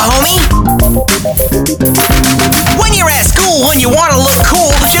 Feel it, homie! When you're at school and you wanna look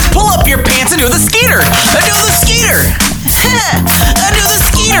cool, just pull up your pants and do the skeeter! Do the skeeter! Do the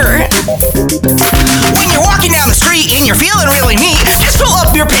skeeter! When you're walking down the street and you're feeling really neat, just pull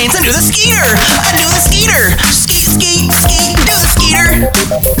up your pants and do the skeeter! Do the skeeter! Skeet, skeet, skeet, do the skeeter!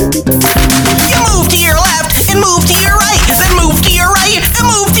 You move to your left and move to your right, then move to your right and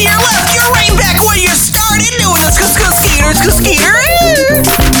move to your left. You're right back where you started doing the skeeter, skeeter.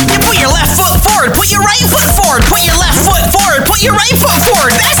 You put your left foot forward, put your right foot forward, put your left foot forward, put your right foot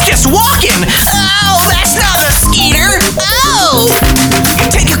forward. That's just walking. Oh, that's not a skeeter. Oh. You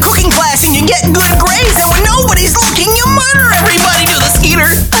take a cooking class and you get good grades, and when nobody's looking, you murder everybody. Do the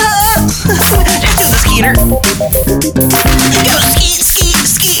skeeter. Just do the skeeter.